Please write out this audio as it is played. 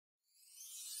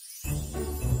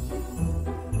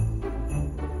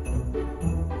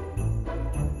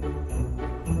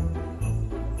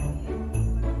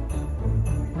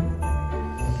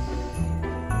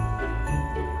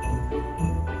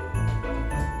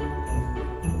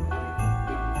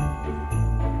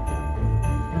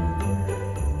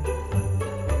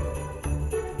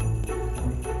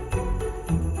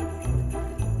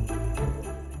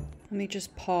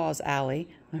just pause Allie.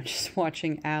 I'm just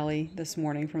watching Allie this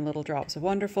morning from Little Drops of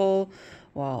Wonderful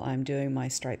while I'm doing my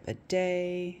stripe a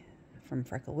day from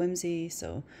Freckle Whimsy.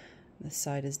 So this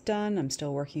side is done. I'm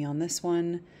still working on this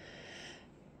one.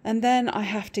 And then I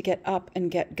have to get up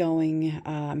and get going.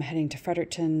 I'm heading to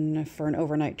Fredericton for an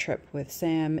overnight trip with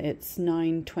Sam. It's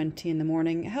 9:20 in the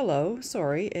morning. Hello,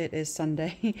 sorry, it is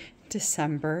Sunday,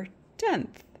 December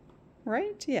 10th.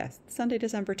 Right? Yes, Sunday,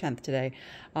 December 10th today.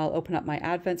 I'll open up my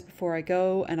Advents before I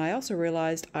go, and I also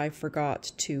realized I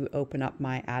forgot to open up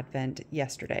my Advent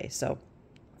yesterday, so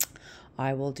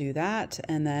I will do that,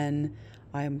 and then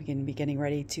I'm going to be getting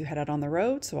ready to head out on the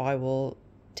road, so I will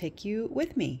take you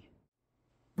with me.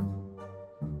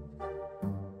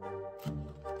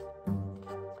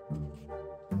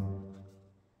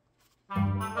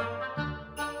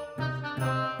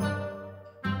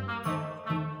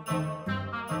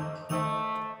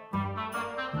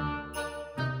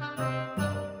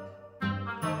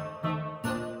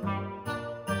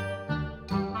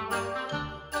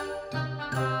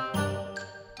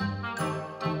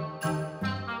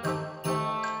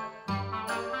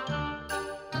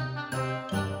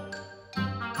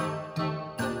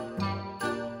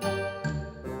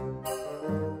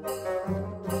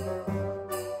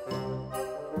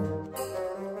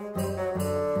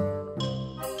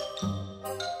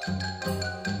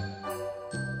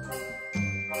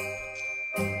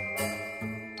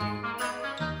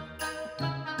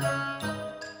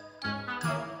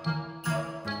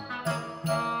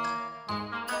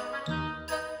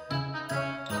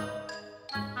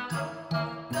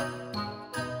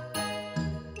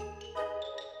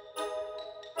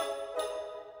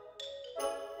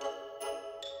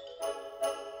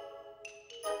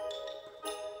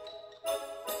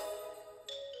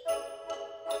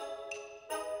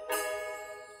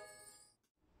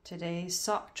 Today's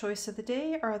sock choice of the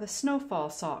day are the Snowfall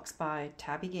socks by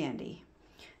Tabby Gandy.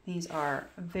 These are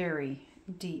very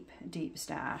deep, deep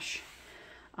stash.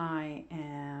 Hang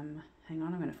on,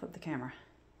 I'm going to flip the camera.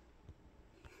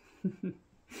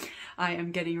 I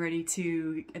am getting ready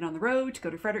to get on the road to go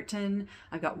to Fredericton.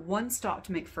 I've got one stop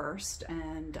to make first,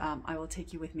 and I will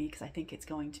take you with me because I think it's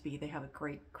going to be, they have a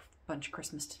great bunch of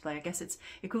Christmas display. I guess it's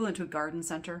equivalent to a garden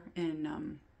center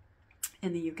in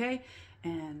the UK,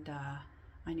 and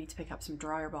I need to pick up some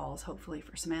dryer balls, hopefully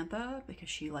for Samantha, because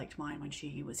she liked mine when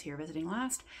she was here visiting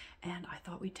last. And I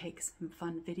thought we'd take some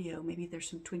fun video. Maybe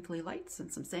there's some twinkly lights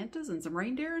and some Santas and some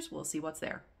reindeers. We'll see what's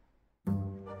there.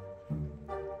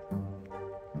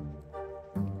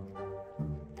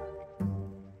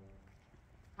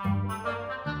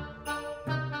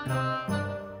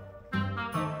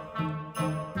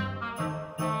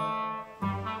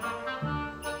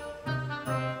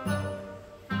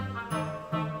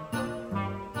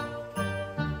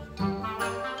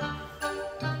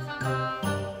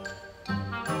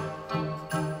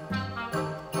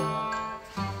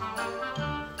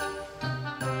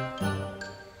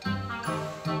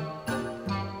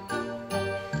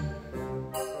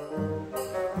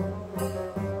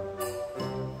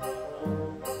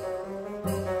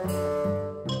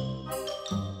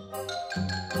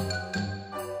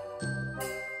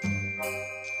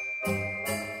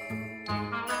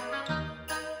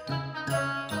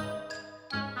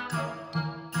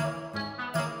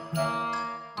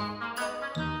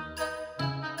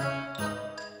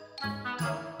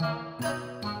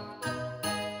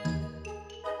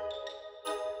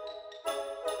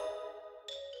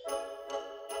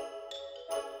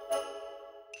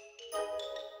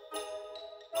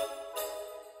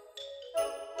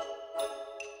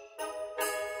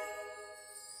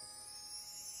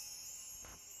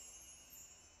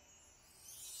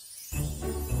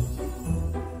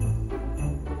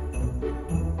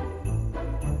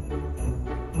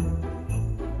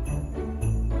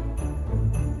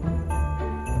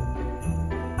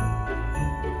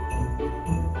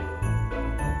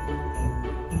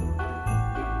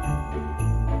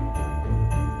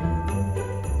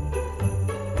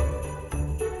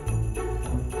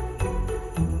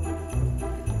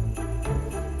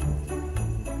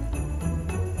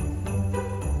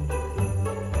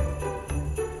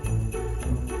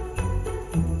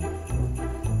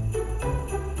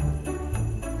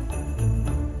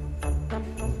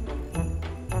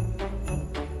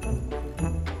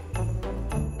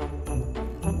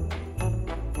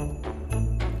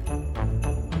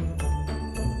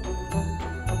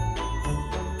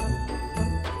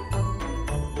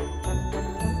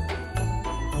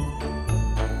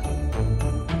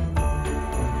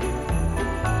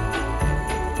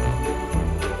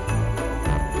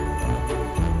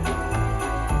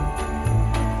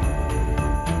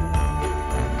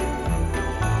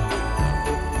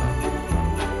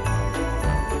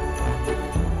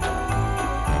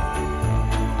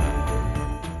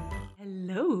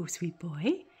 sweet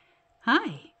boy.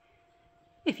 Hi.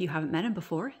 If you haven't met him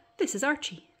before, this is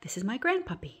Archie. This is my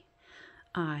grandpuppy.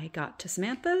 I got to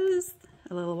Samantha's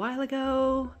a little while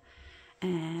ago,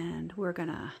 and we're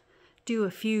gonna do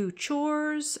a few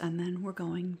chores, and then we're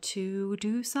going to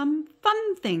do some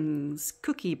fun things.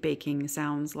 Cookie baking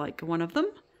sounds like one of them.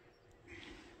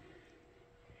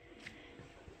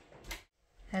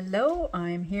 Hello,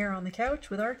 I'm here on the couch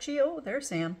with Archie. Oh, there's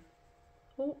Sam.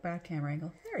 Oh, bad camera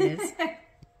angle. There it is.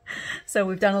 So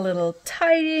we've done a little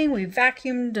tidying, we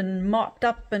vacuumed and mopped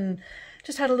up and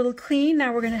just had a little clean.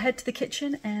 Now we're going to head to the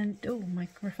kitchen and, oh, my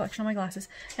reflection on my glasses,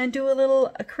 and do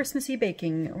a Christmassy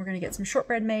baking. We're going to get some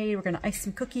shortbread made, we're going to ice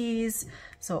some cookies,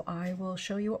 so I will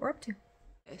show you what we're up to.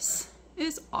 This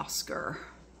is Oscar,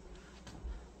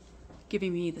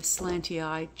 giving me the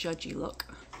slanty-eyed, judgy look.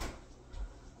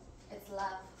 It's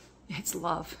love. It's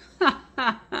love.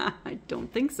 I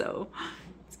don't think so.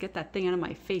 Let's get that thing out of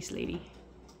my face, lady.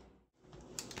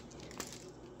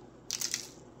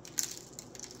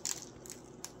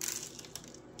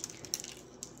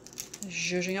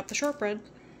 Zhuzhing up the shortbread.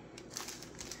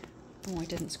 Oh, I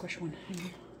didn't squish one.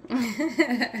 Hang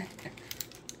on.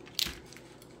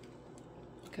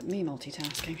 Look at me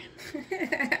multitasking.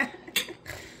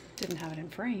 Didn't have it in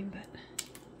frame, but...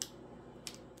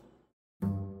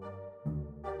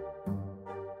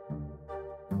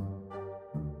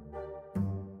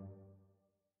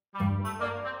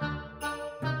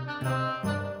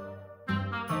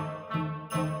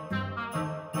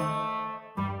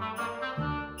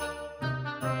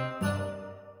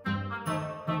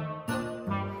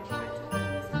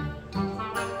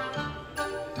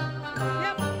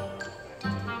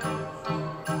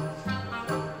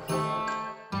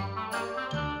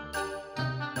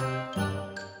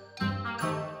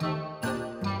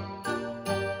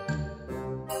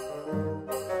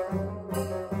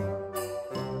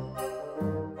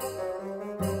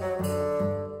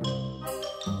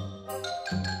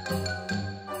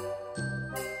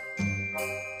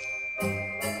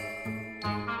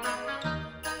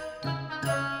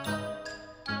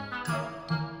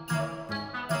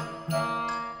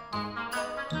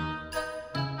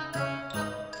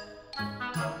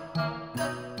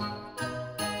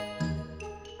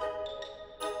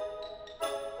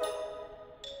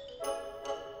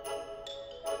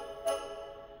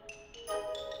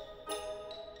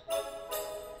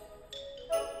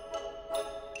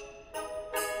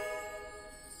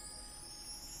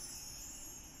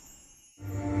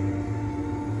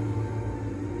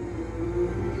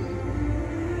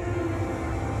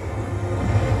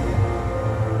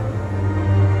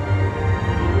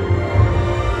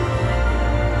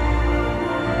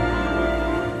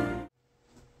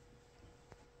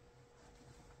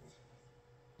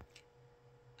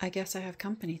 I guess I have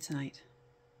company tonight.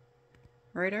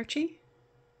 Right, Archie?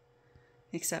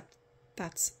 Except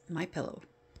that's my pillow.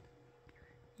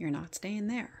 You're not staying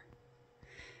there.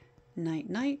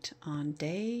 Night-night on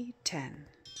day 10.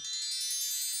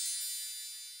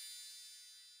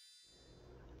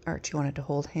 Archie wanted to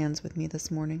hold hands with me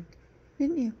this morning.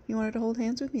 Didn't you? You wanted to hold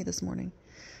hands with me this morning.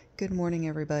 Good morning,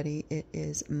 everybody. It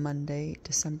is Monday,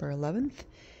 December 11th.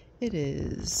 It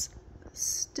is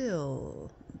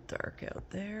still dark out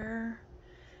there.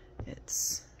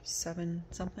 It's 7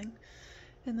 something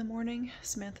in the morning.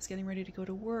 Samantha's getting ready to go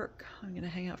to work. I'm going to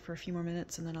hang out for a few more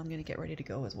minutes and then I'm going to get ready to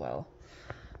go as well.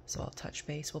 So I'll touch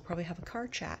base. We'll probably have a car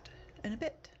chat in a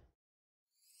bit.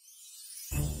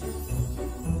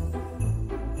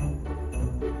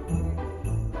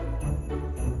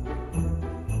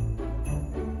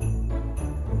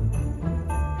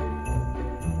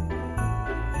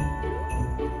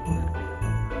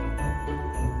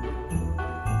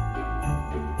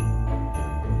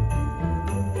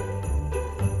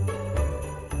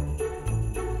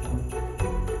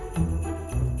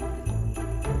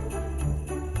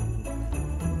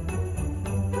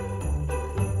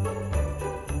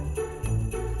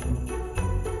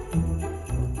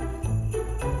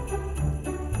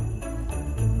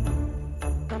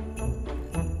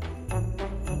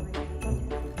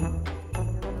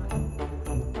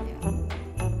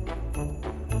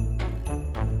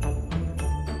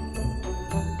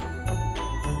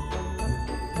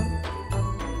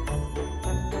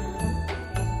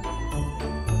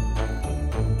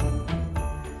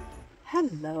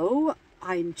 Hello,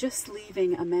 I'm just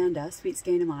leaving Amanda. Sweet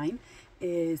Skein of mine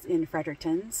is in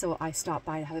Fredericton, so I stopped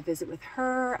by to have a visit with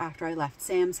her after I left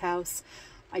Sam's house.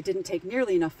 I didn't take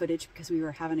nearly enough footage because we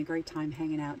were having a great time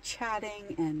hanging out,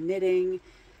 chatting and knitting,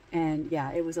 and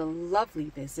yeah, it was a lovely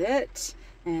visit,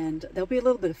 and there'll be a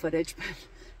little bit of footage, but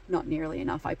not nearly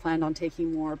enough. I planned on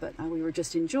taking more, but we were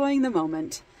just enjoying the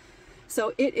moment.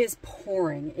 So it is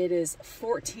pouring. It is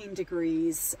 14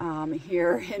 degrees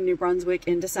here in New Brunswick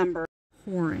in December.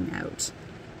 Pouring out.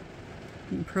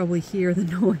 You can probably hear the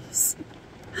noise.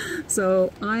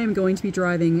 So I am going to be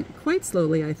driving quite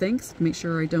slowly, I think, to make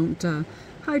sure I don't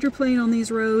hydroplane on these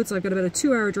roads. I've got about a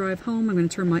 2-hour drive home. I'm going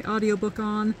to turn my audiobook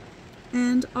on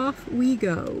and off we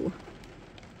go.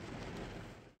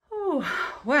 Oh,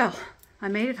 well, I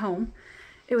made it home.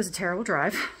 It was a terrible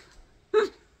drive.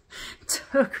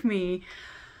 Took me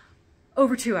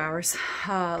over 2 hours.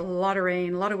 A lot of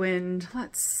rain, a lot of wind.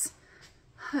 Let's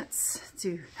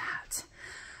do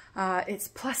that. It's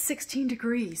plus 16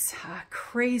 degrees.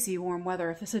 Crazy warm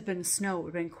weather. If this had been snow, it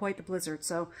would have been quite the blizzard.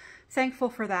 So thankful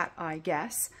for that, I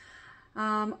guess.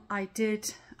 I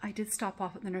did stop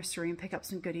off at the nursery and pick up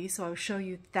some goodies, so I'll show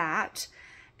you that.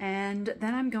 And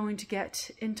then I'm going to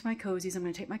get into my cozies. I'm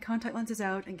going to take my contact lenses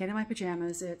out and get in my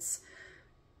pajamas. It's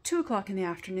 2 o'clock in the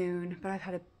afternoon, but I've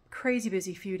had a crazy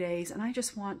busy few days and I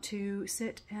just want to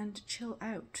sit and chill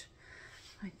out.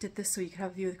 I did this so you could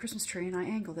have a view of the Christmas tree and I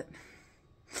angled it.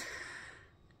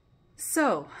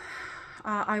 So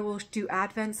I will do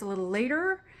Advents a little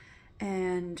later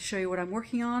and show you what I'm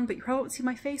working on, but you probably won't see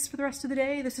my face for the rest of the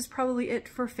day. This is probably it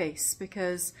for face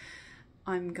because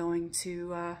I'm going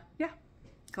to, yeah,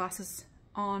 glasses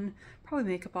on,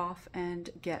 probably makeup off,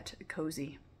 and get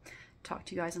cozy. Talk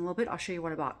to you guys in a little bit. I'll show you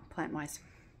what I bought plant-wise.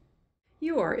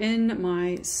 You are in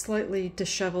my slightly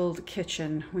disheveled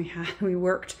kitchen. We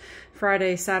worked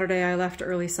Friday, Saturday. I left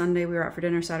early Sunday. We were out for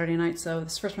dinner Saturday night. So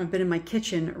this is the first time I've been in my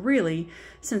kitchen really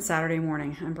since Saturday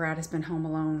morning, and Brad has been home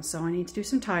alone. So I need to do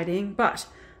some tidying, but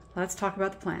let's talk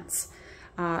about the plants.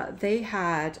 They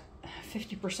had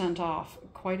 50% off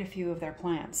quite a few of their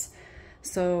plants.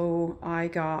 So I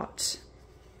got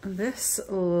this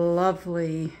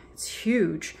lovely, it's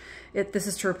huge. This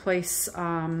is to replace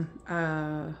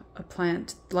a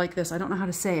plant like this. I don't know how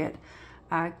to say it.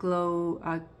 Aglonema.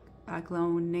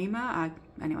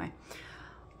 Anyway,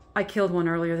 I killed one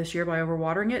earlier this year by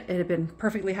overwatering it. It had been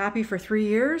perfectly happy for 3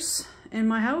 years in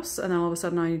my house, and then all of a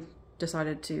sudden I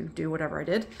decided to do whatever I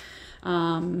did.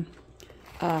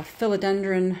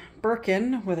 Philodendron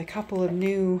Birkin with a couple of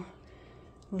new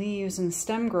leaves and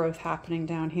stem growth happening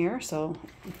down here. So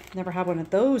never had one of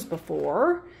those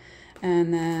before.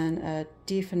 And then a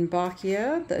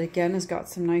Dieffenbachia that again has got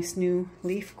some nice new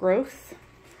leaf growth.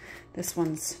 This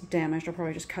one's damaged. I'll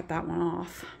probably just cut that one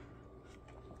off.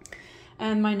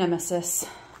 And my nemesis,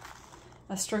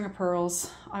 a string of pearls.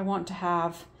 I want to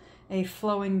have a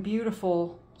flowing,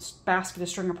 beautiful basket of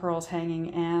string of pearls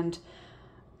hanging, and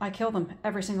I kill them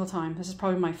every single time. This is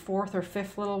probably my 4th or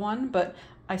 5th little one, but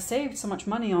I saved so much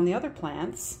money on the other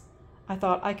plants. I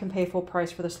thought I can pay full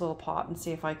price for this little pot and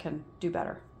see if I can do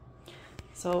better.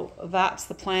 So that's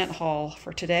the plant haul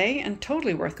for today, and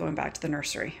totally worth going back to the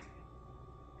nursery.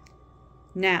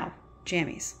 Now,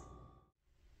 jammies.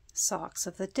 Socks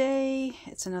of the day.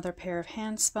 It's another pair of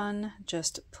hand spun,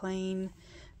 just plain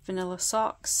vanilla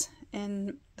socks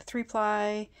in the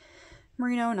 3-ply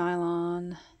merino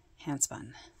nylon hand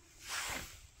spun.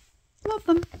 Love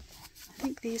them. I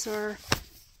think these are,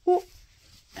 oh,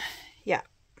 yeah,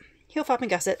 heel flap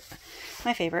and gusset,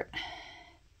 my favorite.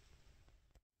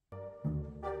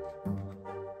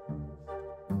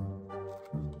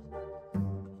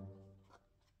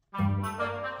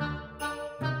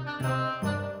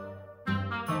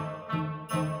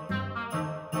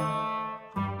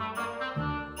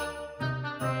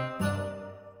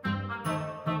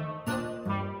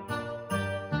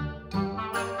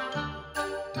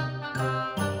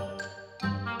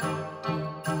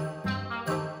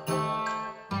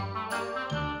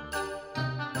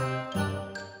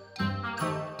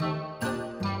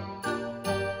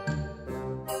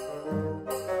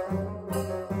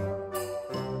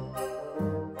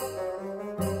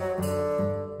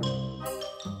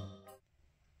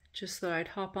 Just thought I'd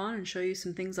hop on and show you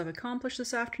some things I've accomplished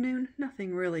this afternoon.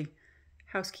 Nothing really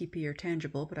housekeepy or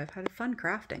tangible, but I've had fun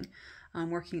crafting.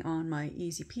 I'm working on my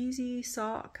easy peasy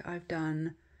sock. I've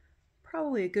done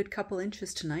probably a good couple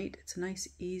inches tonight. It's a nice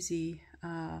easy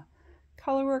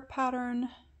colorwork pattern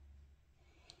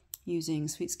using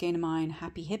Sweet Skein of mine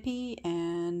Happy Hippie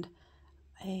and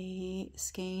a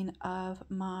skein of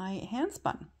my hand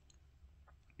spun.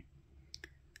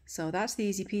 So that's the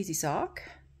easy peasy sock.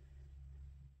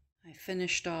 I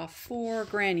finished off 4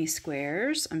 granny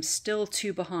squares. I'm still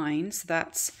 2 behind, so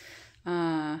that's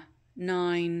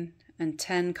 9 and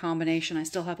 10 combination. I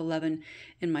still have 11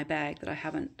 in my bag that I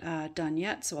haven't done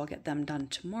yet, so I'll get them done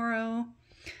tomorrow.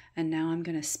 And now I'm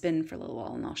going to spin for a little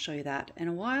while, and I'll show you that in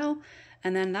a while.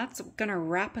 And then that's going to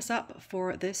wrap us up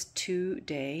for this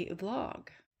 2-day vlog.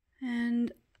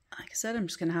 And Like I said, I'm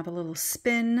just going to have a little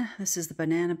spin. This is the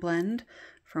banana blend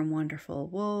from Wonderful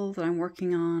Wool that I'm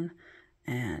working on,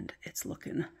 and it's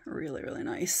looking really, really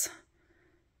nice.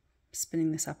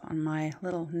 Spinning this up on my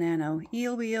little nano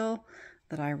eel wheel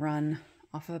that I run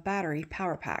off of a battery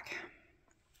power pack.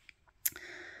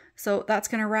 So that's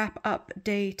going to wrap up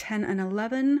day 10 and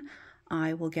 11.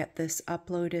 I will get this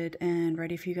uploaded and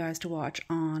ready for you guys to watch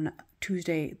on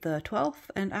Tuesday the 12th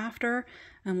and after,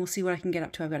 and we'll see what I can get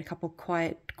up to. I've got a couple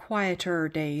quieter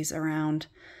days around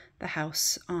the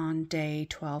house on day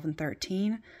 12 and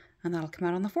 13, and that'll come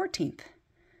out on the 14th.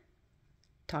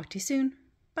 Talk to you soon.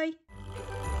 Bye.